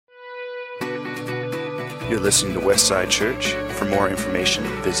You're listening to Westside Church. For more information,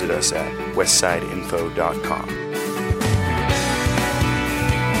 visit us at westsideinfo.com.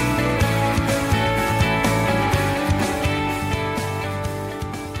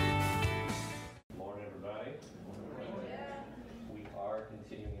 Morning, everybody. We are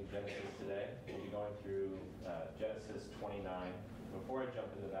continuing in Genesis today. We'll be going through Genesis 29. Before I jump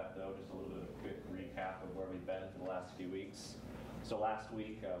into that, though, just a little bit of a quick recap of where we've been for the last few weeks. So last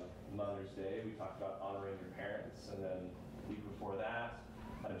week, Mother's Day, we talked about honoring your parents, and then the week before that,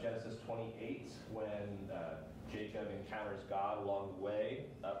 Genesis 28, when Jacob encounters God along the way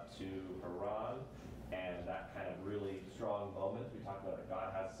up to Haran, and that kind of really strong moment. We talked about that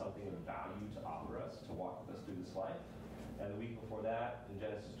God has something of value to offer us, to walk with us through this life. And the week before that, in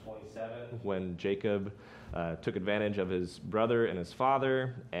Genesis 27, when Jacob took advantage of his brother and his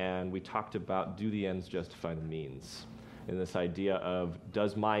father, and we talked about, do the ends justify the means? In this idea of,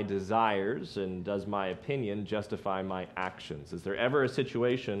 does my desires and does my opinion justify my actions? Is there ever a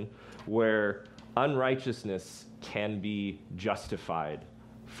situation where unrighteousness can be justified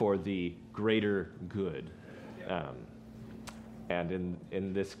for the greater good? And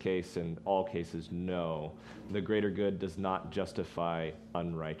in this case, in all cases, no. The greater good does not justify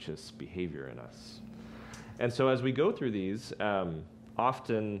unrighteous behavior in us. And so as we go through these,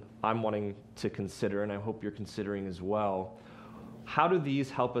 often I'm wanting to consider, and I hope you're considering as well, how do these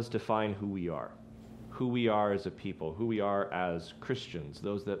help us define who we are as a people, who we are as Christians,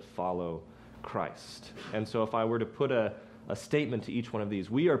 those that follow Christ? And so if I were to put a statement to each one of these,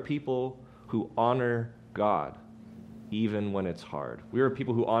 we are people who honor God even when it's hard. We are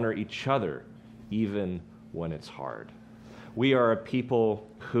people who honor each other even when it's hard. We are a people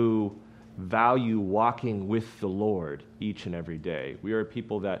who value walking with the Lord each and every day. We are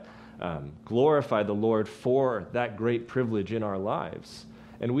people that glorify the Lord for that great privilege in our lives.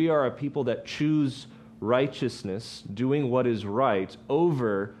 And we are a people that choose righteousness, doing what is right,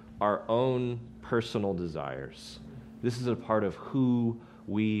 over our own personal desires. This is a part of who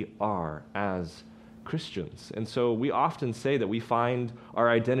we are as Christians. And so we often say that we find our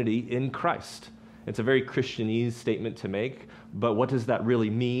identity in Christ. It's a very Christianese statement to make, but what does that really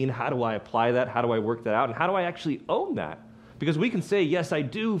mean? How do I apply that? How do I work that out? And how do I actually own that? Because we can say, yes, I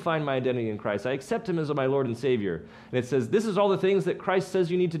do find my identity in Christ. I accept him as my Lord and Savior. And it says, this is all the things that Christ says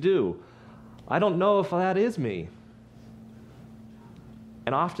you need to do. I don't know if that is me.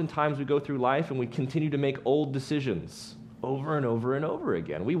 And oftentimes we go through life and we continue to make old decisions over and over and over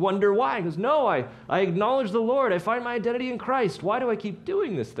again. We wonder why. Because no, I acknowledge the Lord. I find my identity in Christ. Why do I keep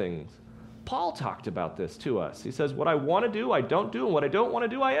doing these things? Paul talked about this to us. He says, what I want to do, I don't do, and what I don't want to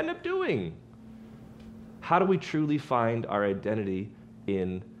do, I end up doing. How do we truly find our identity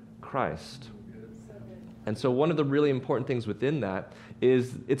in Christ? And so one of the really important things within that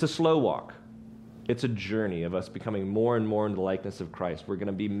is it's a slow walk. It's a journey of us becoming more and more in the likeness of Christ. We're going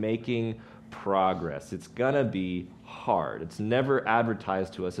to be making progress. It's going to be hard. It's never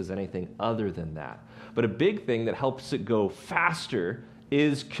advertised to us as anything other than that. But a big thing that helps it go faster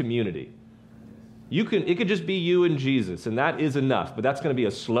is community. It could just be you and Jesus, and that is enough, but that's going to be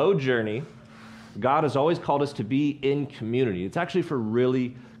a slow journey. God has always called us to be in community. It's actually for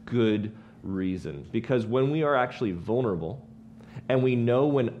really good reason, because when we are actually vulnerable, and we know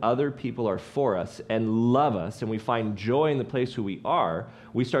when other people are for us and love us, and we find joy in the place who we are,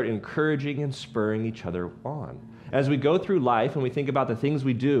 we start encouraging and spurring each other on. As we go through life and we think about the things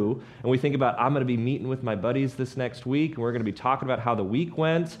we do, and we think about, I'm going to be meeting with my buddies this next week, and we're going to be talking about how the week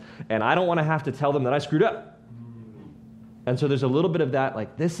went, and I don't want to have to tell them that I screwed up. And so there's a little bit of that,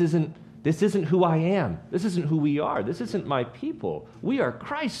 like, this isn't who I am. This isn't who we are. This isn't my people. We are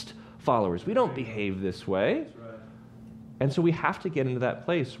Christ followers. We don't behave this way. And so we have to get into that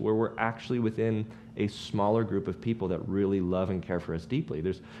place where we're actually within a smaller group of people that really love and care for us deeply.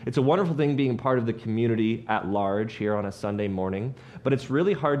 It's a wonderful thing being part of the community at large here on a Sunday morning, but it's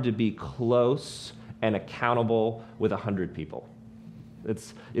really hard to be close and accountable with 100 people.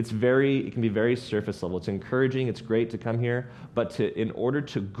 It can be very surface level. It's encouraging, it's great to come here, but in order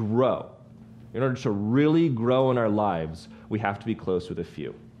to really grow in our lives, we have to be close with a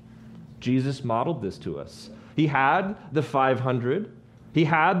few. Jesus modeled this to us. He had the 500, he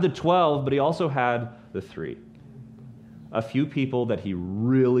had the 12, but he also had the 3. A few people that he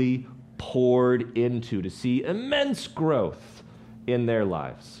really poured into to see immense growth in their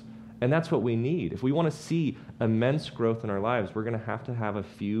lives. And that's what we need. If we want to see immense growth in our lives, we're going to have a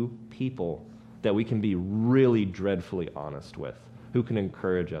few people that we can be really dreadfully honest with, who can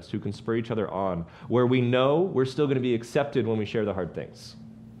encourage us, who can spur each other on, where we know we're still going to be accepted when we share the hard things.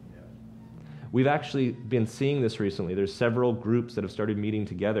 We've actually been seeing this recently. There's several groups that have started meeting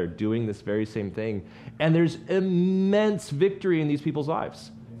together, doing this very same thing. And there's immense victory in these people's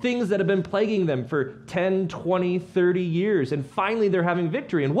lives. Things that have been plaguing them for 10, 20, 30 years. And finally they're having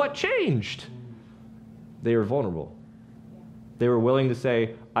victory. And what changed? They were vulnerable. They were willing to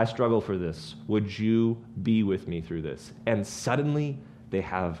say, I struggle for this. Would you be with me through this? And suddenly they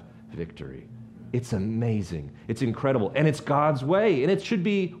have victory. It's amazing. It's incredible. And it's God's way. And it should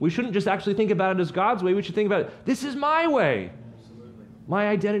be, we shouldn't just actually think about it as God's way. We should think about it, this is my way. Absolutely. My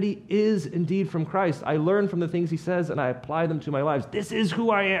identity is indeed from Christ. I learn from the things he says and I apply them to my lives. This is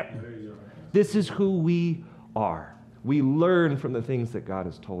who I am. This is who we are. We learn from the things that God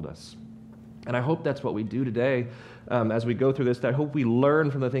has told us. And I hope that's what we do today as we go through this. I hope we learn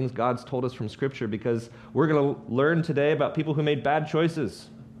from the things God's told us from Scripture, because we're going to learn today about people who made bad choices,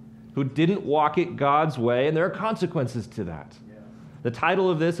 who didn't walk it God's way, and there are consequences to that. Yeah. The title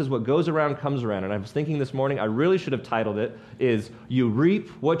of this is What Goes Around Comes Around, and I was thinking this morning, I really should have titled it, is You Reap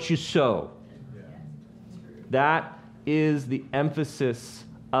What You Sow. Yeah. That is the emphasis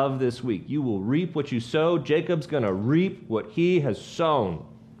of this week. You will reap what you sow. Jacob's going to reap what he has sown,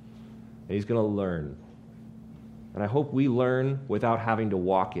 and he's going to learn. And I hope we learn without having to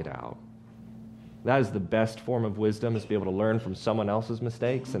walk it out. That is the best form of wisdom, is to be able to learn from someone else's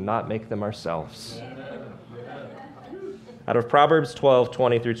mistakes and not make them ourselves. Out of Proverbs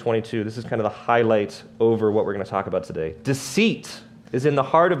 12:20 through 22, this is kind of the highlight over what we're going to talk about today. Deceit is in the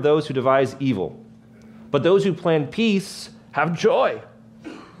heart of those who devise evil, but those who plan peace have joy.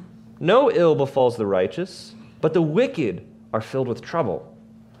 No ill befalls the righteous, but the wicked are filled with trouble.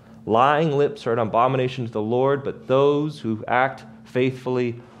 Lying lips are an abomination to the Lord, but those who act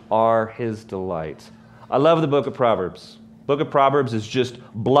faithfully are his delight. I love the book of Proverbs. Book of Proverbs is just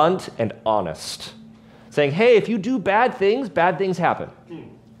blunt and honest, saying, hey, if you do bad things happen.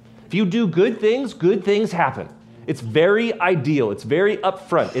 If you do good things happen. It's very ideal. It's very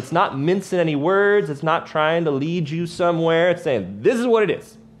upfront. It's not mincing any words. It's not trying to lead you somewhere. It's saying, this is what it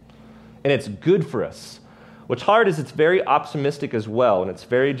is. And it's good for us. What's hard is it's very optimistic as well, and it's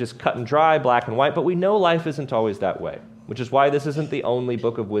very just cut and dry, black and white, but we know life isn't always that way, which is why this isn't the only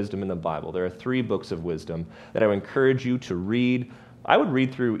book of wisdom in the Bible. There are 3 books of wisdom that I would encourage you to read. I would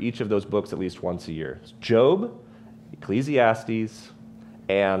read through each of those books at least once a year. It's Job, Ecclesiastes,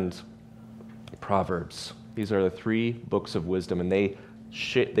 and Proverbs. These are the 3 books of wisdom, and they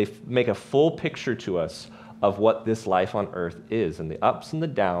make a full picture to us of what this life on earth is, and the ups and the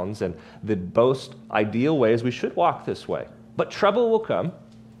downs, and the most ideal ways we should walk this way. But trouble will come.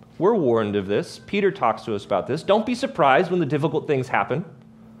 We're warned of this. Peter talks to us about this. Don't be surprised when the difficult things happen.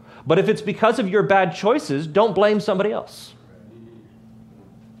 But if it's because of your bad choices, don't blame somebody else.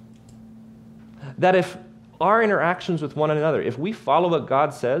 That if our interactions with one another, if we follow what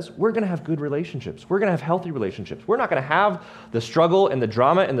God says, we're going to have good relationships. We're going to have healthy relationships. We're not going to have the struggle and the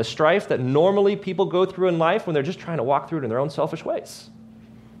drama and the strife that normally people go through in life when they're just trying to walk through it in their own selfish ways.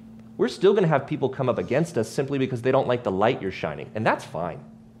 We're still going to have people come up against us simply because they don't like the light you're shining, and that's fine.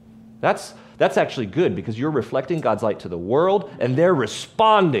 That's actually good, because you're reflecting God's light to the world, and they're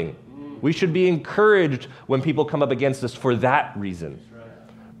responding. We should be encouraged when people come up against us for that reason.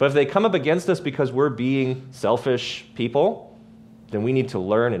 But if they come up against us because we're being selfish people, then we need to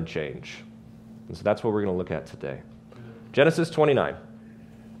learn and change. And so that's what we're going to look at today. Genesis 29.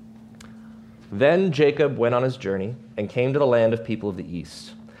 Then Jacob went on his journey and came to the land of people of the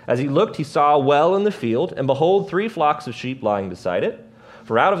east. As he looked, he saw a well in the field, and behold, 3 flocks of sheep lying beside it.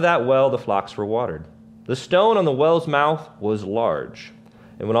 For out of that well the flocks were watered. The stone on the well's mouth was large.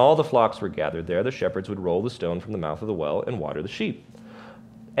 And when all the flocks were gathered there, the shepherds would roll the stone from the mouth of the well and water the sheep,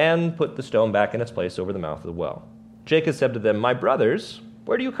 and put the stone back in its place over the mouth of the well. Jacob said to them, my brothers,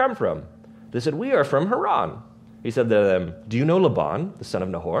 where do you come from? They said, we are from Haran. He said to them, do you know Laban, the son of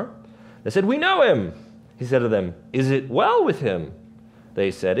Nahor? They said, we know him. He said to them, is it well with him?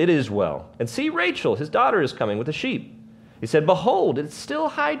 They said, it is well. And see, Rachel, his daughter, is coming with the sheep. He said, behold, it's still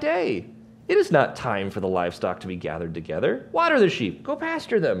high day. It is not time for the livestock to be gathered together. Water the sheep, go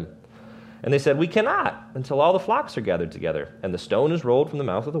pasture them. And they said, we cannot until all the flocks are gathered together, and the stone is rolled from the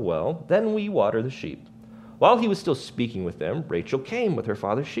mouth of the well. Then we water the sheep. While he was still speaking with them, Rachel came with her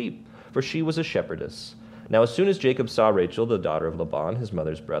father's sheep, for she was a shepherdess. Now as soon as Jacob saw Rachel, the daughter of Laban, his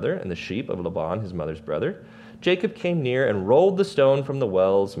mother's brother, and the sheep of Laban, his mother's brother, Jacob came near and rolled the stone from the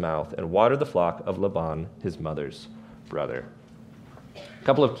well's mouth and watered the flock of Laban, his mother's brother. A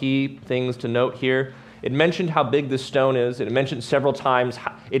couple of key things to note here. It mentioned how big this stone is. It mentioned several times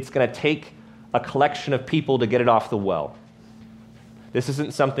how it's going to take a collection of people to get it off the well. This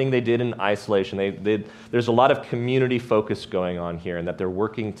isn't something they did in isolation. There's a lot of community focus going on here, and that they're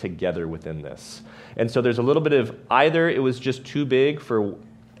working together within this. And so there's a little bit of either it was just too big for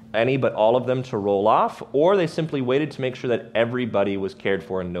any but all of them to roll off, or they simply waited to make sure that everybody was cared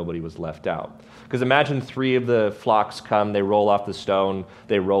for and nobody was left out. Because imagine 3 of the flocks come, they roll off the stone,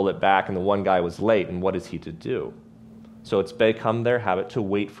 they roll it back, and the one guy was late, and what is he to do? So it's become their habit to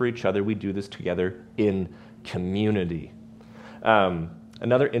wait for each other. We do this together in community.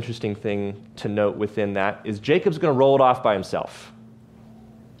 Another interesting thing to note within that is Jacob's going to roll it off by himself.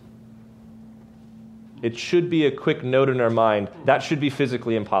 It should be a quick note in our mind, that should be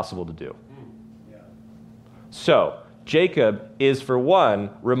physically impossible to do. So, Jacob is, for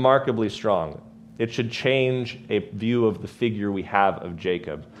one, remarkably strong. It should change a view of the figure we have of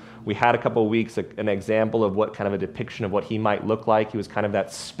Jacob. We had a couple of weeks an example of what kind of a depiction of what he might look like. He was kind of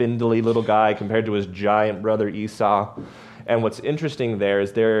that spindly little guy compared to his giant brother Esau. And what's interesting there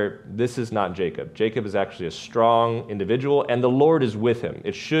is this is not Jacob. Jacob is actually a strong individual, and the Lord is with him.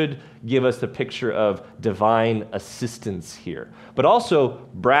 It should give us the picture of divine assistance here, but also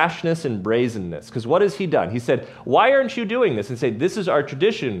brashness and brazenness. Because what has he done? He said, "Why aren't you doing this?" And say, "This is our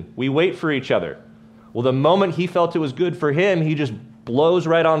tradition. We wait for each other." Well, the moment he felt it was good for him, he just blows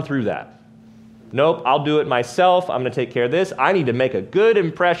right on through that. Nope, I'll do it myself. I'm going to take care of this. I need to make a good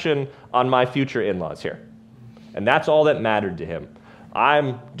impression on my future in-laws here. And that's all that mattered to him.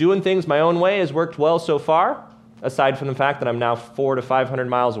 I'm doing things my own way has worked well so far, aside from the fact that I'm now 400 to 500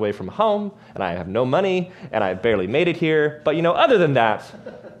 miles away from home, and I have no money, and I barely made it here. But other than that,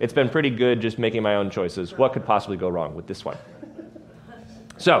 it's been pretty good just making my own choices. What could possibly go wrong with this one?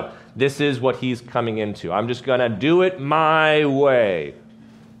 So, this is what he's coming into. I'm just going to do it my way.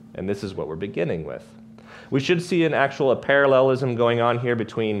 And this is what we're beginning with. We should see a parallelism going on here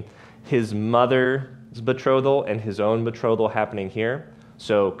between his mother's betrothal and his own betrothal happening here.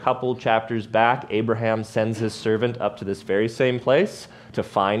 So a couple chapters back, Abraham sends his servant up to this very same place to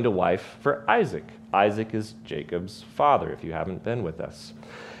find a wife for Isaac. Isaac is Jacob's father, if you haven't been with us.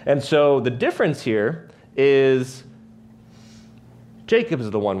 And so the difference here is Jacob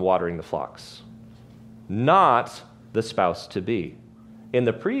is the one watering the flocks, not the spouse-to-be. In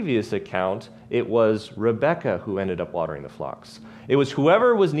the previous account, it was Rebekah who ended up watering the flocks. It was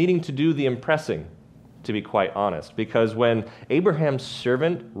whoever was needing to do the impressing, to be quite honest, because when Abraham's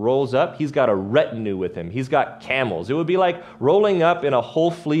servant rolls up, he's got a retinue with him. He's got camels. It would be like rolling up in a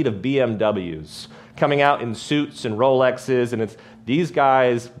whole fleet of BMWs, coming out in suits and Rolexes, and these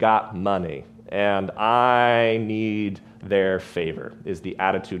guys got money, and I need their favor, is the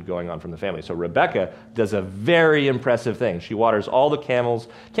attitude going on from the family. So Rebekah does a very impressive thing. She waters all the camels.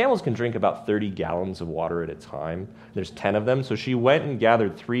 Camels can drink about 30 gallons of water at a time. There's 10 of them. So she went and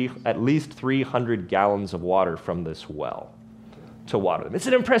gathered at least 300 gallons of water from this well to water them. It's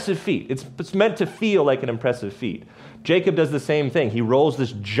an impressive feat. It's meant to feel like an impressive feat. Jacob does the same thing. He rolls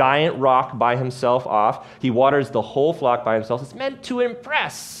this giant rock by himself off. He waters the whole flock by himself. It's meant to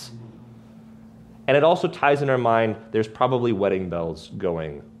impress. And it also ties in our mind, there's probably wedding bells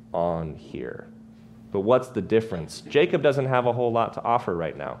going on here. But what's the difference? Jacob doesn't have a whole lot to offer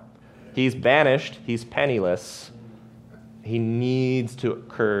right now. He's banished. He's penniless. He needs to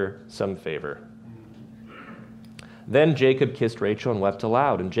incur some favor. Then Jacob kissed Rachel and wept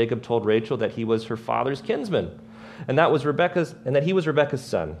aloud. And Jacob told Rachel that he was her father's kinsman, and that he was Rebekah's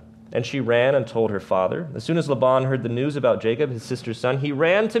son. And she ran and told her father. As soon as Laban heard the news about Jacob, his sister's son, he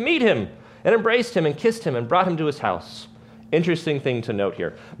ran to meet him and embraced him and kissed him and brought him to his house. Interesting thing to note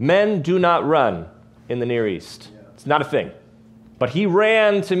here. Men do not run in the Near East. It's not a thing. But he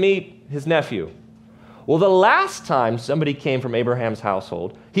ran to meet his nephew. Well, the last time somebody came from Abraham's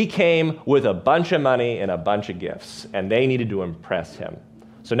household, he came with a bunch of money and a bunch of gifts, and they needed to impress him.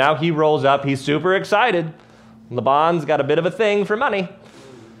 So now he rolls up. He's super excited. Laban's got a bit of a thing for money.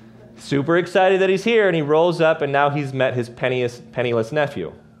 Super excited that he's here, and he rolls up, and now he's met his penniless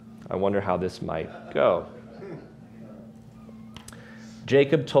nephew. I wonder how this might go.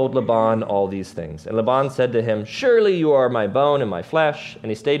 Jacob told Laban all these things, and Laban said to him, "Surely you are my bone and my flesh," and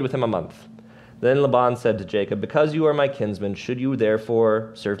he stayed with him a month. Then Laban said to Jacob, "Because you are my kinsman, should you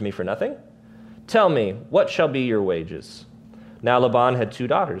therefore serve me for nothing? Tell me, what shall be your wages?" Now Laban had 2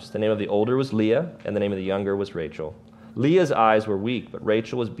 daughters. The name of the older was Leah, and the name of the younger was Rachel. Leah's eyes were weak, but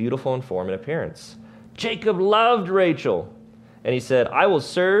Rachel was beautiful in form and appearance. Jacob loved Rachel, and he said, "I will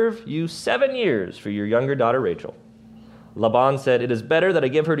serve you 7 years for your younger daughter Rachel." Laban said, "It is better that I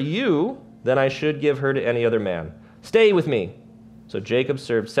give her to you than I should give her to any other man. Stay with me." So Jacob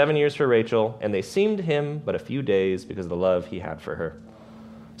served 7 years for Rachel, and they seemed to him but a few days because of the love he had for her.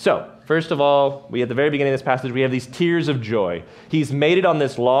 So, first of all, at the very beginning of this passage, we have these tears of joy. He's made it on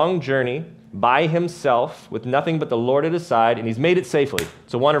this long journey by himself with nothing but the Lord at his side, and he's made it safely.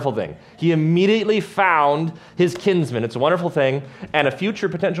 It's a wonderful thing. He immediately found his kinsman. It's a wonderful thing. And a future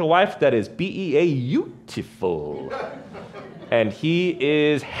potential wife that is beautiful. And he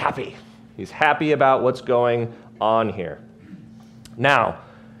is happy. He's happy about what's going on here. Now,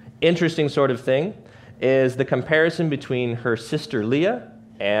 interesting sort of thing is the comparison between her sister Leah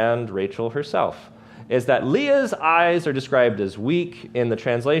and Rachel herself, is that Leah's eyes are described as weak in the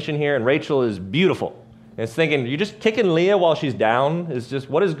translation here, and Rachel is beautiful. And it's thinking, you're just kicking Leah while she's down? It's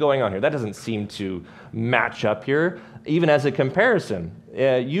just, what is going on here? That doesn't seem to match up here, even as a comparison.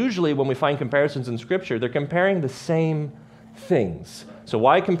 Usually when we find comparisons in Scripture, they're comparing the same things. So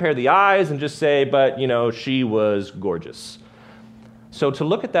why compare the eyes and just say, but, she was gorgeous? So to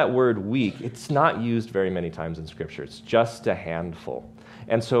look at that word weak, it's not used very many times in Scripture. It's just a handful.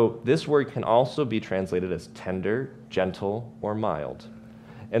 And so this word can also be translated as tender, gentle, or mild.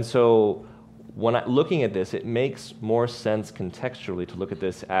 And so when looking at this, it makes more sense contextually to look at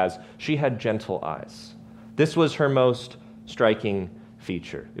this as she had gentle eyes. This was her most striking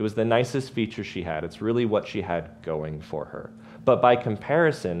feature. It was the nicest feature she had. It's really what she had going for her. But by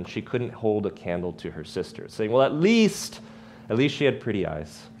comparison, she couldn't hold a candle to her sister, saying, well, at least she had pretty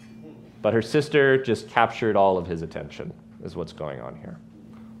eyes. But her sister just captured all of his attention, is what's going on here.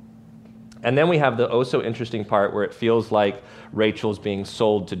 And then we have the oh-so-interesting part where it feels like Rachel's being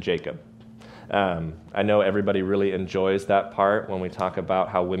sold to Jacob. I know everybody really enjoys that part when we talk about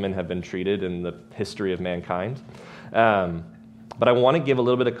how women have been treated in the history of mankind. But I want to give a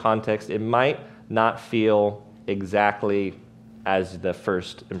little bit of context. It might not feel exactly as the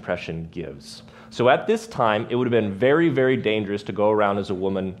first impression gives. So at this time, it would have been very, very dangerous to go around as a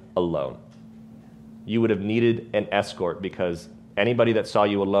woman alone. You would have needed an escort because anybody that saw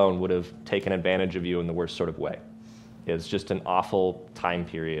you alone would have taken advantage of you in the worst sort of way. It's just an awful time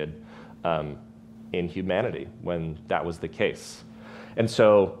period in humanity when that was the case. And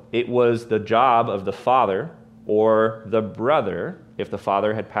so it was the job of the father or the brother, if the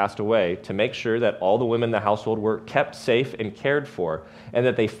father had passed away, to make sure that all the women in the household were kept safe and cared for, and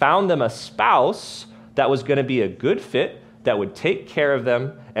that they found them a spouse that was going to be a good fit, that would take care of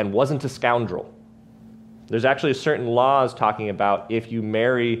them, and wasn't a scoundrel. There's actually certain laws talking about if you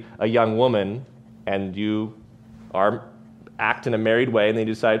marry a young woman and you act in a married way and they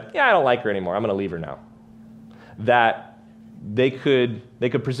decide, I don't like her anymore, I'm going to leave her now, that they could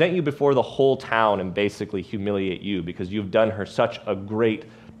present you before the whole town and basically humiliate you because you've done her such a great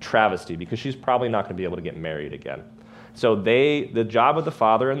travesty, because she's probably not going to be able to get married again. So the job of the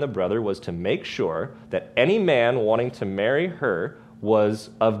father and the brother was to make sure that any man wanting to marry her was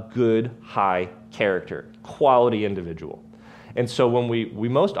of good, high character, quality individual. And so when we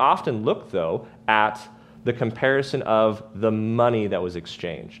most often look, though, at the comparison of the money that was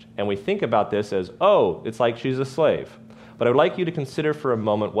exchanged, and we think about this as, it's like she's a slave. But I would like you to consider for a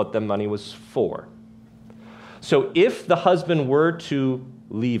moment what the money was for. So if the husband were to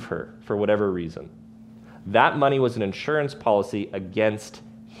leave her for whatever reason, that money was an insurance policy against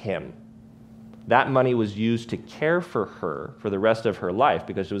him. That money was used to care for her for the rest of her life,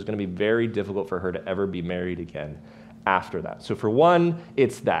 because it was going to be very difficult for her to ever be married again after that. So for one,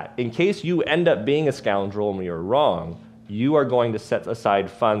 it's that. In case you end up being a scoundrel and you're wrong, you are going to set aside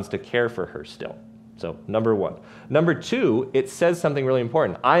funds to care for her still. So, number one. Number two, it says something really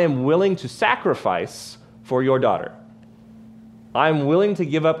important. I am willing to sacrifice for your daughter. I'm willing to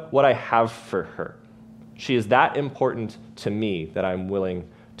give up what I have for her. She is that important to me that I'm willing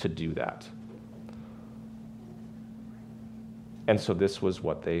to do that. And so this was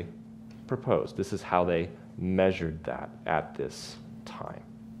what they proposed. This is how they measured that at this time.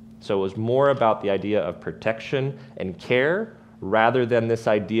 So it was more about the idea of protection and care rather than this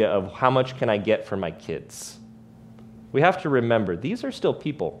idea of how much can I get for my kids. We have to remember, these are still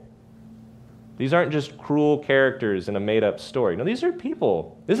people. These aren't just cruel characters in a made-up story. No, these are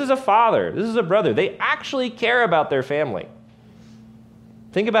people. This is a father. This is a brother. They actually care about their family.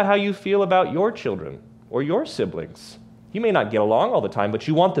 Think about how you feel about your children or your siblings. You may not get along all the time, but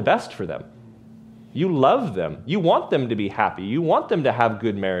you want the best for them. You love them. You want them to be happy. You want them to have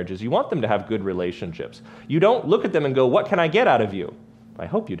good marriages. You want them to have good relationships. You don't look at them and go, what can I get out of you? I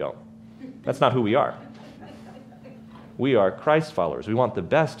hope you don't. That's not who we are. We are Christ followers. We want the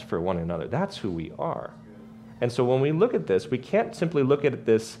best for one another. That's who we are. And so when we look at this, we can't simply look at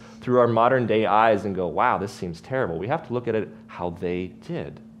this through our modern day eyes and go, wow, this seems terrible. We have to look at it how they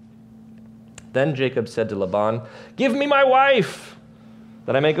did. Then Jacob said to Laban, give me my wife,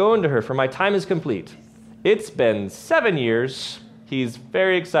 that I may go into her, for my time is complete. It's been 7 years. He's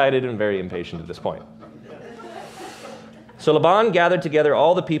very excited and very impatient at this point. So Laban gathered together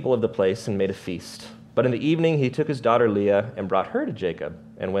all the people of the place and made a feast. But in the evening he took his daughter Leah and brought her to Jacob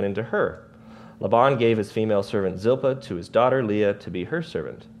and went into her. Laban gave his female servant Zilpah to his daughter Leah to be her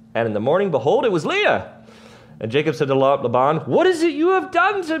servant. And in the morning, behold, it was Leah. And Jacob said to Laban, "What is it you have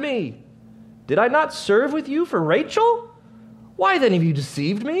done to me? Did I not serve with you for Rachel? Why then have you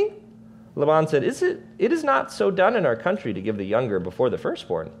deceived me?" Laban said, It is not so done in our country to give the younger before the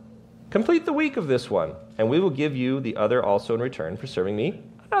firstborn. Complete the week of this one, and we will give you the other also in return for serving me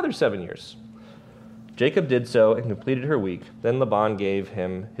another 7 years. Jacob did so and completed her week. Then Laban gave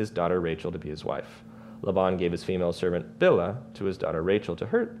him his daughter Rachel to be his wife. Laban gave his female servant Bilhah to his daughter Rachel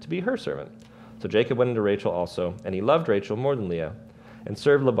to be her servant. So Jacob went into Rachel also, and he loved Rachel more than Leah, and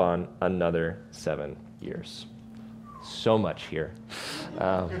served Laban another 7 years. So much here.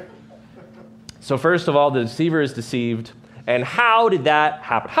 So first of all, the deceiver is deceived. And how did that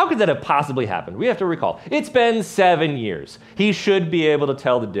happen? How could that have possibly happened? We have to recall. It's been 7 years. He should be able to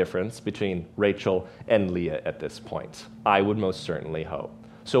tell the difference between Rachel and Leah at this point. I would most certainly hope.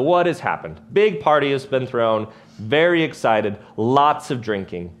 So what has happened? Big party has been thrown. Very excited. Lots of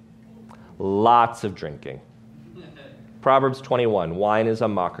drinking. Lots of drinking. Proverbs 21, wine is a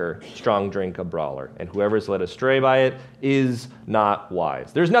mocker, strong drink a brawler, and whoever is led astray by it is not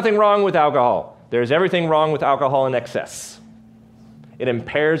wise. There's nothing wrong with alcohol. There's everything wrong with alcohol in excess. It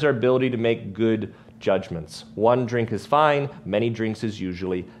impairs our ability to make good judgments. One drink is fine, many drinks is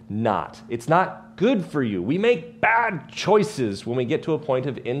usually not. It's not good for you. We make bad choices when we get to a point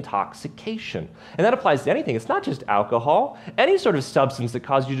of intoxication. And that applies to anything. It's not just alcohol. Any sort of substance that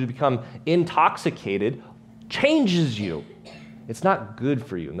causes you to become intoxicated changes you. It's not good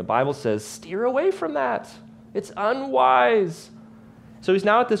for you. And the Bible says, steer away from that. It's unwise. So he's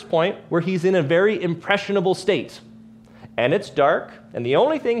now at this point where he's in a very impressionable state. And it's dark, and the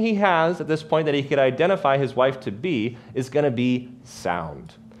only thing he has at this point that he could identify his wife to be is going to be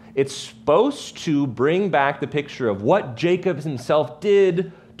sound. It's supposed to bring back the picture of what Jacob himself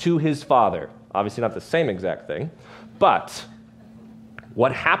did to his father. Obviously not the same exact thing, but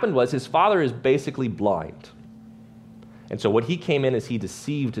what happened was his father is basically blind. And so what he came in is he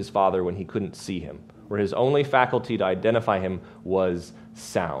deceived his father when he couldn't see him, where his only faculty to identify him was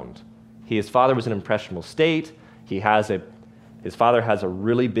sound. His father was in an impressionable state. His father has a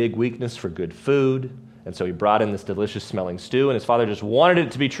really big weakness for good food, and so he brought in this delicious smelling stew, and his father just wanted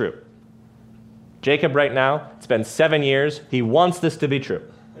it to be true. Jacob right now, it's been 7 years, he wants this to be true.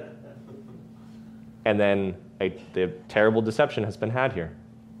 And then the terrible deception has been had here.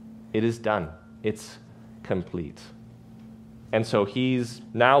 It is done. It's complete. And so he's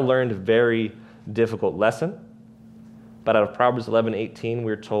now learned a very difficult lesson. But out of Proverbs 11:18,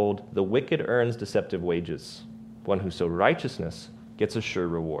 we're told, the wicked earns deceptive wages. One who sows righteousness gets a sure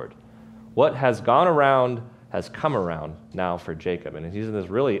reward. What has gone around has come around now for Jacob. And he's in this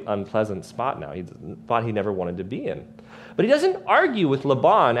really unpleasant spot now. He thought he never wanted to be in. But he doesn't argue with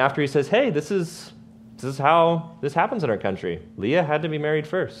Laban after he says, hey, this is how this happens in our country. Leah had to be married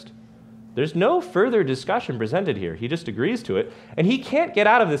first. There's no further discussion presented here. He just agrees to it, and he can't get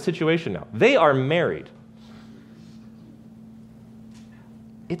out of this situation now. They are married.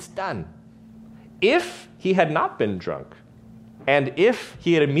 It's done. If he had not been drunk, and if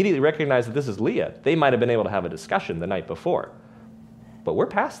he had immediately recognized that this is Leah, they might have been able to have a discussion the night before. But we're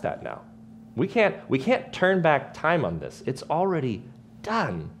past that now. We can't turn back time on this. It's already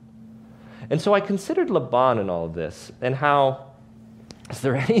done. And so I considered Laban in all of this, and how is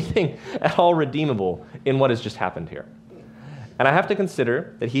there anything at all redeemable in what has just happened here? And I have to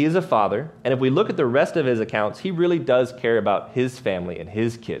consider that he is a father, and if we look at the rest of his accounts, he really does care about his family and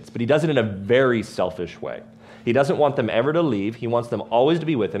his kids, but he does it in a very selfish way. He doesn't want them ever to leave. He wants them always to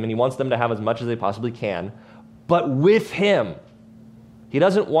be with him, and he wants them to have as much as they possibly can, but with him. He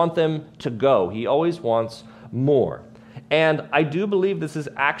doesn't want them to go. He always wants more. And I do believe this is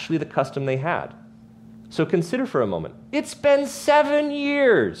actually the custom they had. So consider for a moment. It's been 7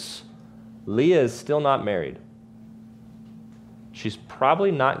 years. Leah is still not married. She's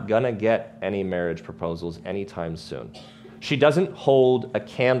probably not going to get any marriage proposals anytime soon. She doesn't hold a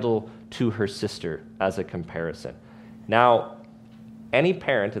candle to her sister as a comparison. Now, any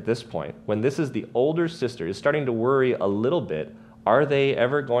parent at this point, when this is the older sister, is starting to worry a little bit, are they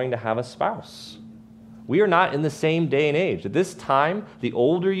ever going to have a spouse? We are not in the same day and age. At this time, the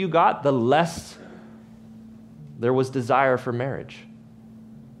older you got, the less there was desire for marriage.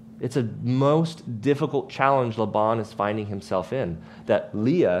 It's a most difficult challenge Laban is finding himself in, that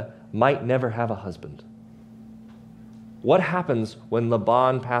Leah might never have a husband. What happens when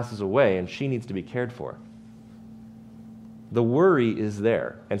Laban passes away and she needs to be cared for? The worry is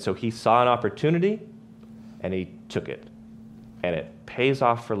there. And so he saw an opportunity, and he took it. And it pays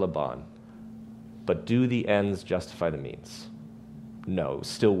off for Laban. But do the ends justify the means? No, it was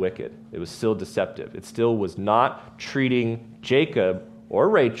still wicked. It was still deceptive. It still was not treating Jacob or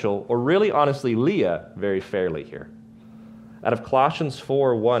Rachel, or really honestly Leah, very fairly here. Out of Colossians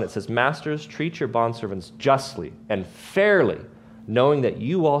 4:1, it says, "Masters, treat your bondservants justly and fairly, knowing that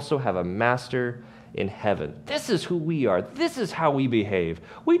you also have a master in heaven." This is who we are. This is how we behave.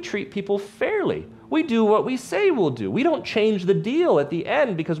 We treat people fairly. We do what we say we'll do. We don't change the deal at the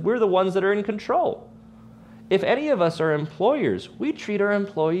end because we're the ones that are in control. If any of us are employers, we treat our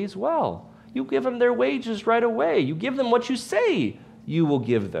employees well. You give them their wages right away. You give them what you say you will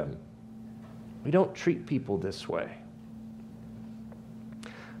give them. We don't treat people this way.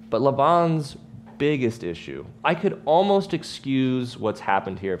 But Laban's biggest issue, I could almost excuse what's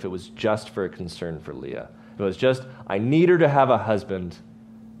happened here if it was just for a concern for Leah. If it was just, I need her to have a husband.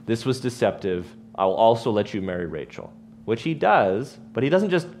 This was deceptive. I'll also let you marry Rachel, which he does, but he doesn't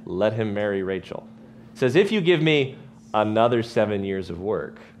just let him marry Rachel. He says, if you give me another 7 years of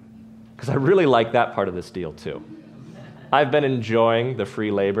work, because I really like that part of this deal too. I've been enjoying the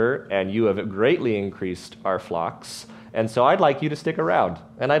free labor, and you have greatly increased our flocks, and so I'd like you to stick around,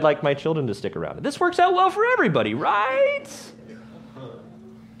 and I'd like my children to stick around. This works out well for everybody, right?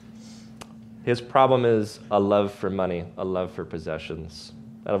 His problem is a love for money, a love for possessions.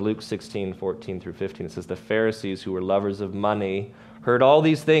 Out of Luke 16:14 through 15, it says, "The Pharisees, who were lovers of money, heard all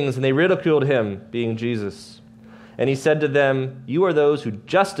these things, and they ridiculed him, being Jesus. And he said to them, 'You are those who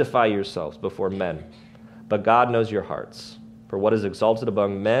justify yourselves before men, but God knows your hearts. For what is exalted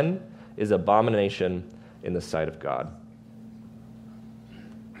among men is abomination in the sight of God.'"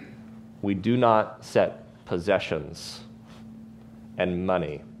 We do not set possessions and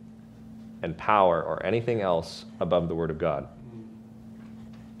money and power or anything else above the Word of God.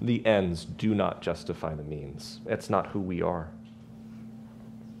 The ends do not justify the means. It's not who we are.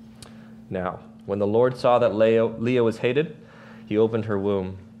 Now, when the Lord saw that Leah was hated, he opened her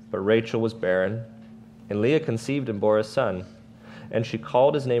womb, but Rachel was barren, and Leah conceived and bore a son. And she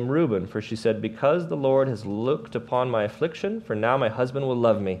called his name Reuben, for she said, "Because the Lord has looked upon my affliction, for now my husband will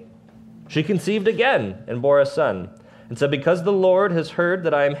love me." She conceived again and bore a son, and said, "Because the Lord has heard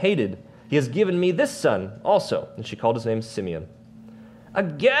that I am hated, he has given me this son also." And she called his name Simeon.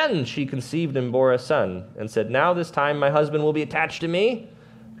 Again she conceived and bore a son, and said, "Now this time my husband will be attached to me,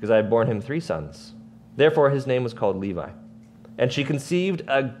 because I have borne him 3 sons. Therefore his name was called Levi. And she conceived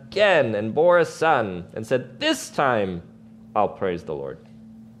again and bore a son, and said, "This time I'll praise the Lord."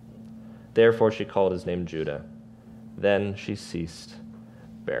 Therefore she called his name Judah. Then she ceased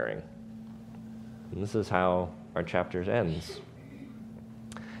bearing. And this is how our chapter ends.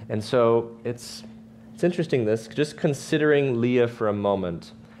 And so it's interesting, this, just considering Leah for a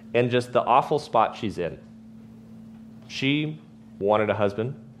moment and just the awful spot she's in. She wanted a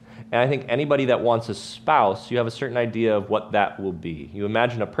husband. And I think anybody that wants a spouse, you have a certain idea of what that will be. You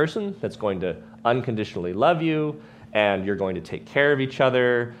imagine a person that's going to unconditionally love you, and you're going to take care of each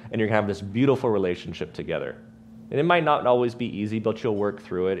other, and you're going to have this beautiful relationship together. And it might not always be easy, but you'll work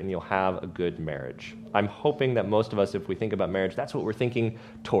through it, and you'll have a good marriage. I'm hoping that most of us, if we think about marriage, that's what we're thinking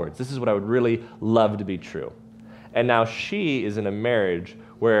towards. This is what I would really love to be true. And now she is in a marriage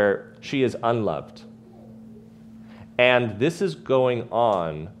where she is unloved. And this is going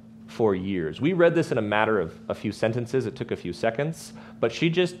on for years. We read this in a matter of a few sentences. It took a few seconds. But she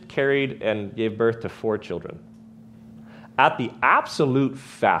just carried and gave birth to 4 children. At the absolute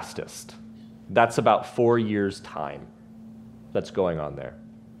fastest, that's about 4 years' time that's going on there.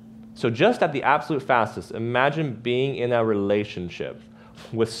 So just at the absolute fastest, imagine being in a relationship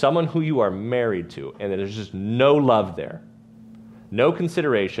with someone who you are married to, and there's just no love there, no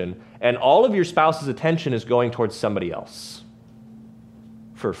consideration, and all of your spouse's attention is going towards somebody else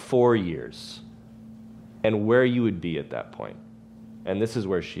for 4 years, and where you would be at that point. And this is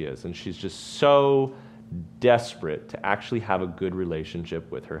where she is, and she's just so desperate to actually have a good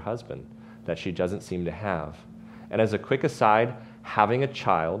relationship with her husband that she doesn't seem to have. And as a quick aside, having a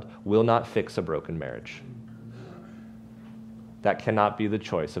child will not fix a broken marriage. That cannot be the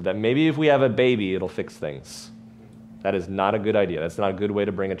choice of that. Maybe if we have a baby, it'll fix things. That is not a good idea. That's not a good way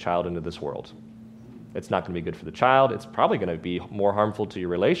to bring a child into this world. It's not going to be good for the child. It's probably going to be more harmful to your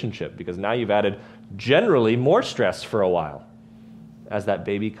relationship because now you've added generally more stress for a while as that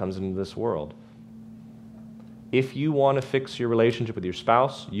baby comes into this world. If you want to fix your relationship with your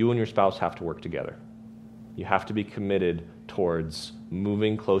spouse, you and your spouse have to work together. You have to be committed towards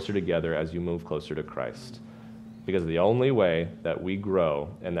moving closer together as you move closer to Christ. Because the only way that we grow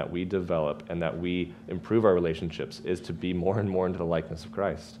and that we develop and that we improve our relationships is to be more and more into the likeness of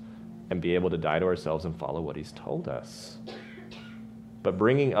Christ and be able to die to ourselves and follow what he's told us. But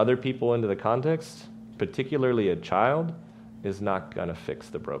bringing other people into the context, particularly a child, is not going to fix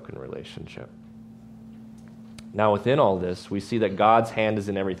the broken relationship. Now, within all this, we see that God's hand is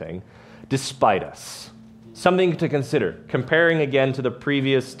in everything, despite us. Something to consider, comparing again to the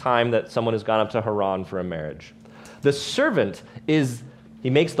previous time that someone has gone up to Haran for a marriage. The servant he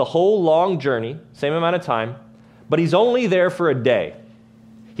makes the whole long journey, same amount of time, but he's only there for a day.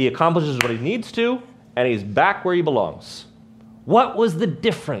 He accomplishes what he needs to, and he's back where he belongs. What was the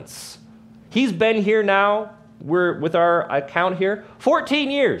difference? He's been here now, we're with our account here, 14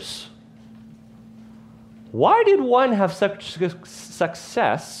 years. Why did one have such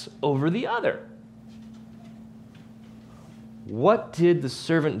success over the other? What did the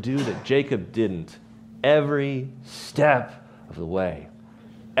servant do that Jacob didn't? Every step of the way,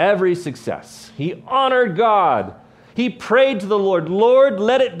 every success, he honored God. He prayed to the Lord, Lord,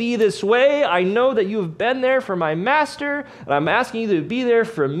 let it be this way. I know that you have been there for my master, and I'm asking you to be there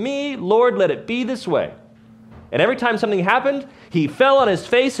for me. Lord, let it be this way. And every time something happened, he fell on his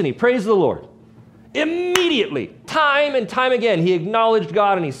face and he praised the Lord. Immediately, time and time again, he acknowledged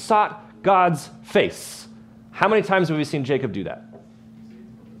God and he sought God's face. How many times have we seen Jacob do that?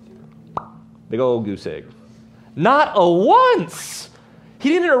 Big old goose egg. Not a once. He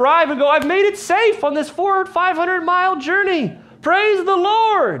didn't arrive and go, I've made it safe on this 400 or 500-mile journey. Praise the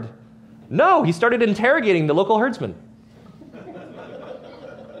Lord. No, he started interrogating the local herdsman.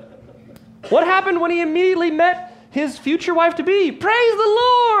 What happened when he immediately met his future wife-to-be? Praise the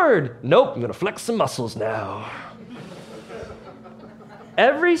Lord. Nope, I'm going to flex some muscles now.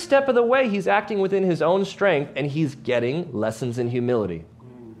 Every step of the way, he's acting within his own strength, and he's getting lessons in humility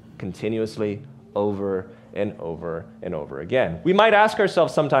continuously over and over and over again. We might ask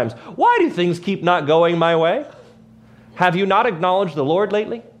ourselves sometimes, why do things keep not going my way? Have you not acknowledged the Lord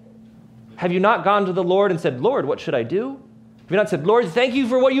lately? Have you not gone to the Lord and said, Lord, what should I do? Have you not said, Lord, thank you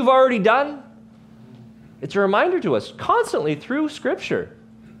for what you've already done? It's a reminder to us constantly through Scripture.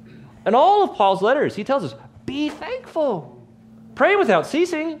 In all of Paul's letters, he tells us, be thankful. Pray without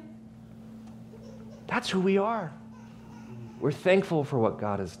ceasing. That's who we are. We're thankful for what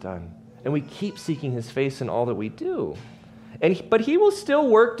God has done. And we keep seeking his face in all that we do. But he will still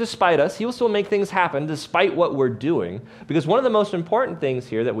work despite us. He will still make things happen despite what we're doing. Because one of the most important things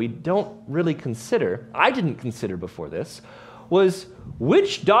here that we don't really consider, I didn't consider before this, was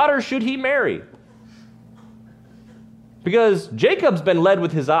which daughter should he marry? Because Jacob's been led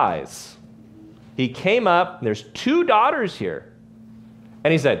with his eyes. He came up, and there's 2 daughters here.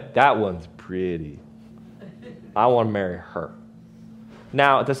 And he said, that one's pretty. I want to marry her.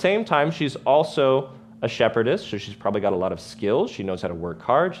 Now, at the same time, she's also a shepherdess, so she's probably got a lot of skills. She knows how to work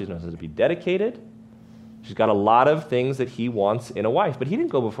hard. She knows how to be dedicated. She's got a lot of things that he wants in a wife. But he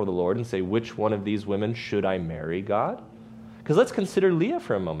didn't go before the Lord and say, which one of these women should I marry, God? Because let's consider Leah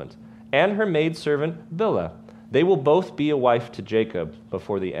for a moment and her maidservant Bilhah. They will both be a wife to Jacob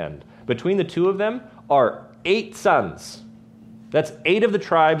before the end. Between the 2 of them are 8 sons. That's 8 of the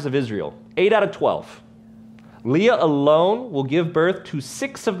tribes of Israel, 8 out of 12. Leah alone will give birth to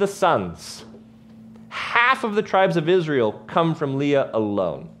 6 of the sons. Half of the tribes of Israel come from Leah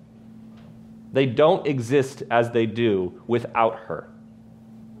alone. They don't exist as they do without her.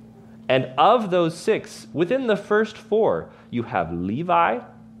 And of those 6, within the first 4, you have Levi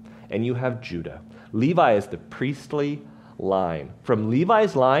and you have Judah. Levi is the priestly line. From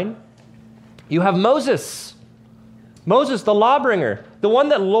Levi's line, you have Moses. Moses, the lawbringer, the one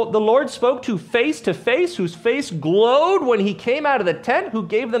that the Lord spoke to face, whose face glowed when he came out of the tent, who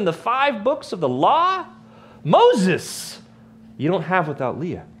gave them the 5 books of the law. Moses, you don't have without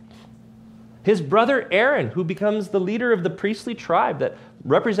Leah. His brother Aaron, who becomes the leader of the priestly tribe that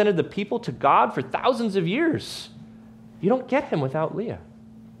represented the people to God for thousands of years. You don't get him without Leah.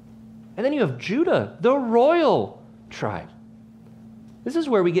 And then you have Judah, the royal tribe. This is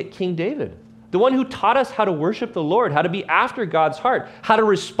where we get King David, the one who taught us how to worship the Lord, how to be after God's heart, how to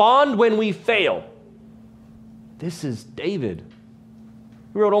respond when we fail. This is David,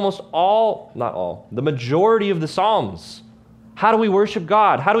 who wrote the majority of the Psalms. How do we worship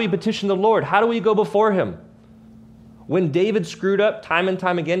God? How do we petition the Lord? How do we go before him? When David screwed up time and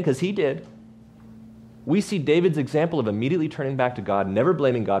time again, because he did, we see David's example of immediately turning back to God, never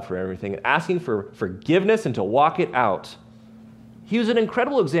blaming God for everything, and asking for forgiveness and to walk it out. He was an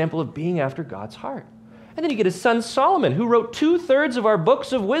incredible example of being after God's heart. And then you get his son Solomon, who wrote 2/3 of our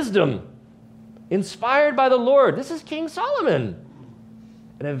books of wisdom, inspired by the Lord. This is King Solomon.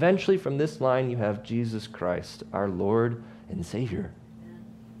 And eventually from this line, you have Jesus Christ, our Lord and Savior.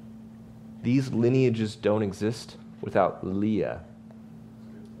 These lineages don't exist without Leah.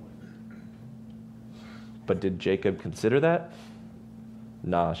 But did Jacob consider that?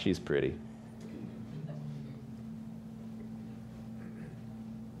 Nah, she's pretty.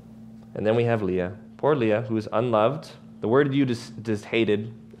 And then we have Leah. Poor Leah, who is unloved. The word used is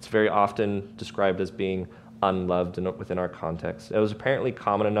hated. It's very often described as being unloved within our context. It was apparently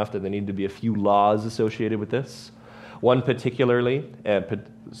common enough that there needed to be a few laws associated with this. One particularly,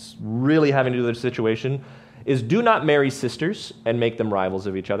 really having to do with the situation, is do not marry sisters and make them rivals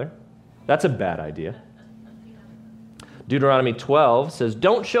of each other. That's a bad idea. Deuteronomy 12 says,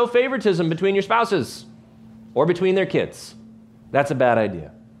 don't show favoritism between your spouses or between their kids. That's a bad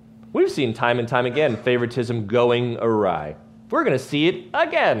idea. We've seen time and time again favoritism going awry. We're going to see it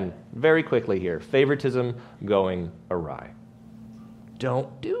again very quickly here. Favoritism going awry.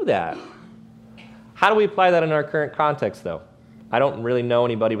 Don't do that. How do we apply that in our current context, though? I don't really know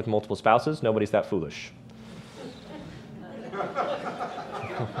anybody with multiple spouses. Nobody's that foolish.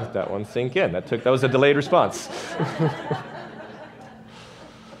 Let that one sink in. That was a delayed response.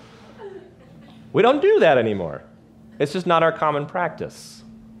 We don't do that anymore. It's just not our common practice.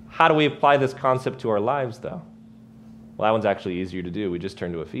 How do we apply this concept to our lives, though? Well, that one's actually easier to do. We just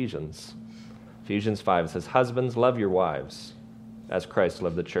turn to Ephesians. Ephesians 5 says, husbands, love your wives, as Christ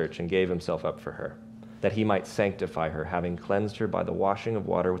loved the church and gave himself up for her, that he might sanctify her, having cleansed her by the washing of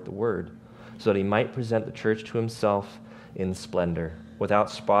water with the word, so that he might present the church to himself in splendor, without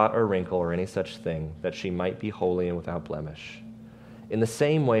spot or wrinkle or any such thing, that she might be holy and without blemish. In the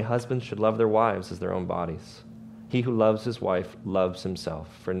same way, husbands should love their wives as their own bodies. He who loves his wife loves himself,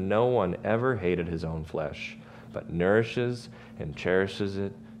 for no one ever hated his own flesh, but nourishes and cherishes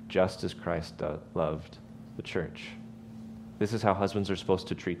it just as Christ loved the church. This is how husbands are supposed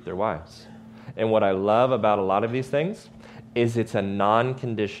to treat their wives. And what I love about a lot of these things is it's a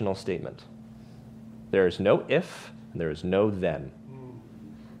non-conditional statement. There is no if, and there is no then.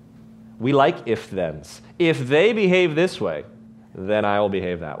 We like if-thens. If they behave this way, then I will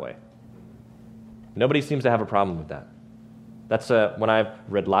behave that way. Nobody seems to have a problem with that. That's when I've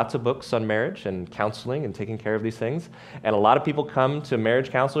read lots of books on marriage and counseling and taking care of these things, and a lot of people come to marriage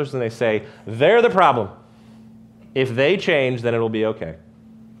counselors and they say, they're the problem. If they change, then it'll be okay.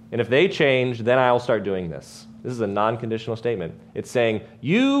 And if they change, then I'll start doing this. This is a non-conditional statement. It's saying,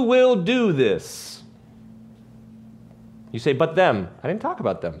 you will do this. You say, but them. I didn't talk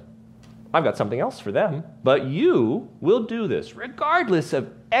about them. I've got something else for them. But you will do this, regardless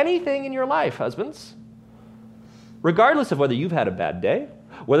of anything in your life, husbands. Regardless of whether you've had a bad day,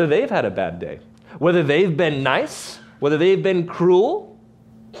 whether they've had a bad day, whether they've been nice, whether they've been cruel,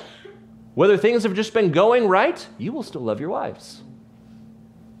 whether things have just been going right, you will still love your wives.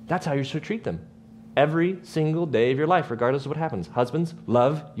 That's how you should treat them. Every single day of your life, regardless of what happens. Husbands,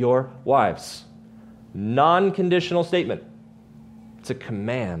 love your wives. Non-conditional statement. It's a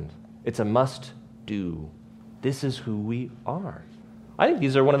command. It's a must-do. This is who we are. I think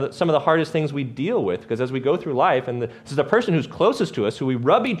these are some of the hardest things we deal with, because as we go through life, and this is the person who's closest to us, who we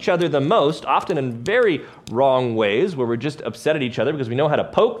rub each other the most, often in very wrong ways, where we're just upset at each other because we know how to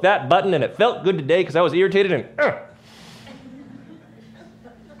poke that button and it felt good today because I was irritated and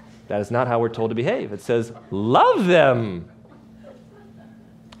That is not how we're told to behave. It says, love them.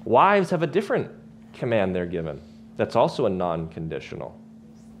 Wives have a different command they're given. That's also a non-conditional.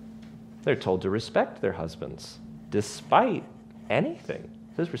 They're told to respect their husbands, despite anything.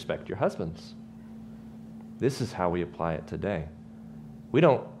 It says respect your husbands. This is how we apply it today. We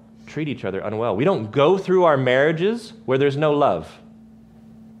don't treat each other unwell. We don't go through our marriages where there's no love.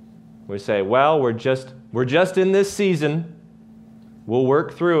 We say, well, we're just in this season. We'll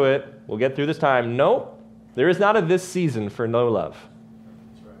work through it. We'll get through this time. Nope. There is not a this season for no love.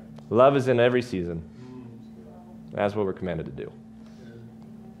 That's right. Love is in every season. That's what we're commanded to do.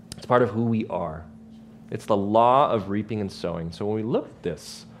 It's part of who we are. It's the law of reaping and sowing. So when we look at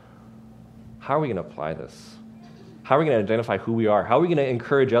this, how are we going to apply this? How are we going to identify who we are? How are we going to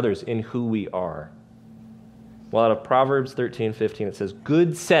encourage others in who we are? Well, out of Proverbs 13:15, it says,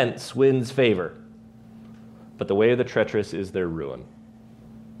 good sense wins favor, but the way of the treacherous is their ruin.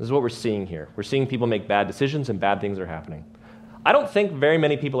 This is what we're seeing here. We're seeing people make bad decisions and bad things are happening. I don't think very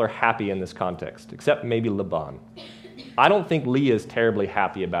many people are happy in this context, except maybe Laban. I don't think Leah is terribly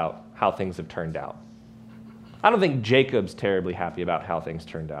happy about how things have turned out. I don't think Jacob's terribly happy about how things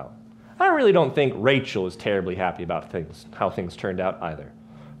turned out. I really don't think Rachel is terribly happy about how things turned out either.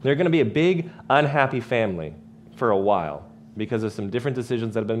 They're going to be a big, unhappy family for a while because of some different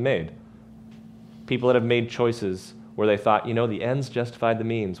decisions that have been made. People that have made choices where they thought, the ends justified the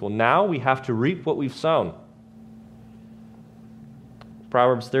means. Well, now we have to reap what we've sown.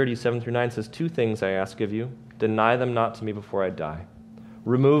 Proverbs 30:7-9 says, 2 things I ask of you. Deny them not to me before I die.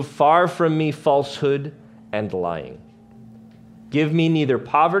 Remove far from me falsehood and lying. Give me neither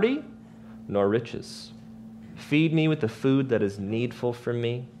poverty nor riches. Feed me with the food that is needful for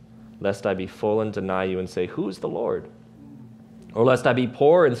me, lest I be full and deny you and say, who is the Lord? Or lest I be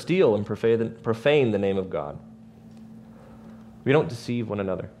poor and steal and profane the name of God. We don't deceive one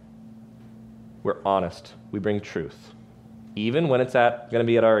another. We're honest. We bring truth, even when it's going to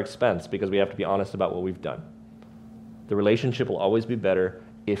be at our expense, because we have to be honest about what we've done. The relationship will always be better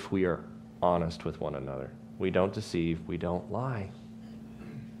if we are honest with one another. We don't deceive. We don't lie.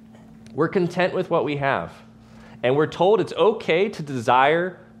 We're content with what we have. And we're told it's okay to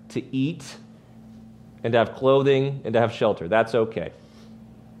desire to eat and to have clothing and to have shelter. That's okay.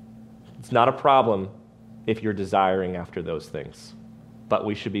 It's not a problem if you're desiring after those things. But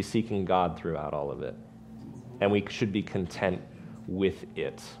we should be seeking God throughout all of it. And we should be content with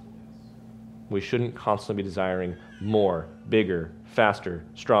it. We shouldn't constantly be desiring more, bigger, faster,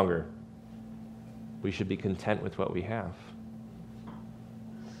 stronger. We should be content with what we have.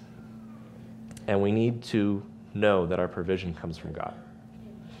 And we need to know that our provision comes from God.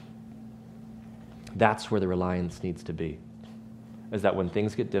 That's where the reliance needs to be. Is that when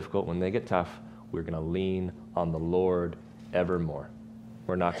things get difficult, when they get tough, we're going to lean on the Lord evermore.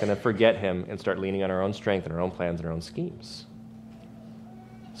 We're not going to forget him and start leaning on our own strength and our own plans and our own schemes.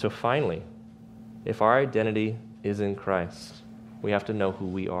 So finally, if our identity is in Christ, we have to know who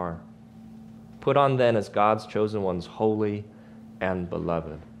we are. Put on then as God's chosen ones, holy and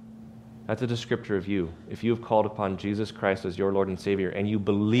beloved. That's a descriptor of you. If you have called upon Jesus Christ as your Lord and Savior, and you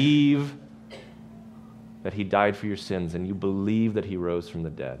believe that he died for your sins, and you believe that he rose from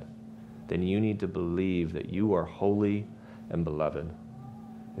the dead, then you need to believe that you are holy and beloved.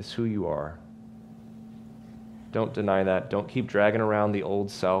 It's who you are. Don't deny that. Don't keep dragging around the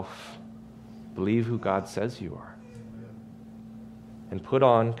old self. Believe who God says you are. And put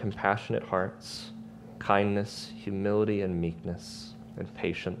on compassionate hearts, kindness, humility, and meekness, and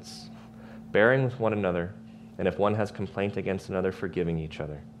patience, bearing with one another, and if one has complaint against another, forgiving each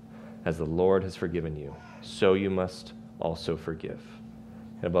other. As the Lord has forgiven you, so you must also forgive.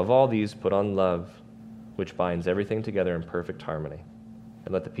 And above all these, put on love, which binds everything together in perfect harmony.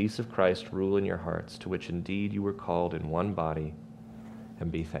 And let the peace of Christ rule in your hearts, to which indeed you were called in one body,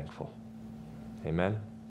 and be thankful. Amen.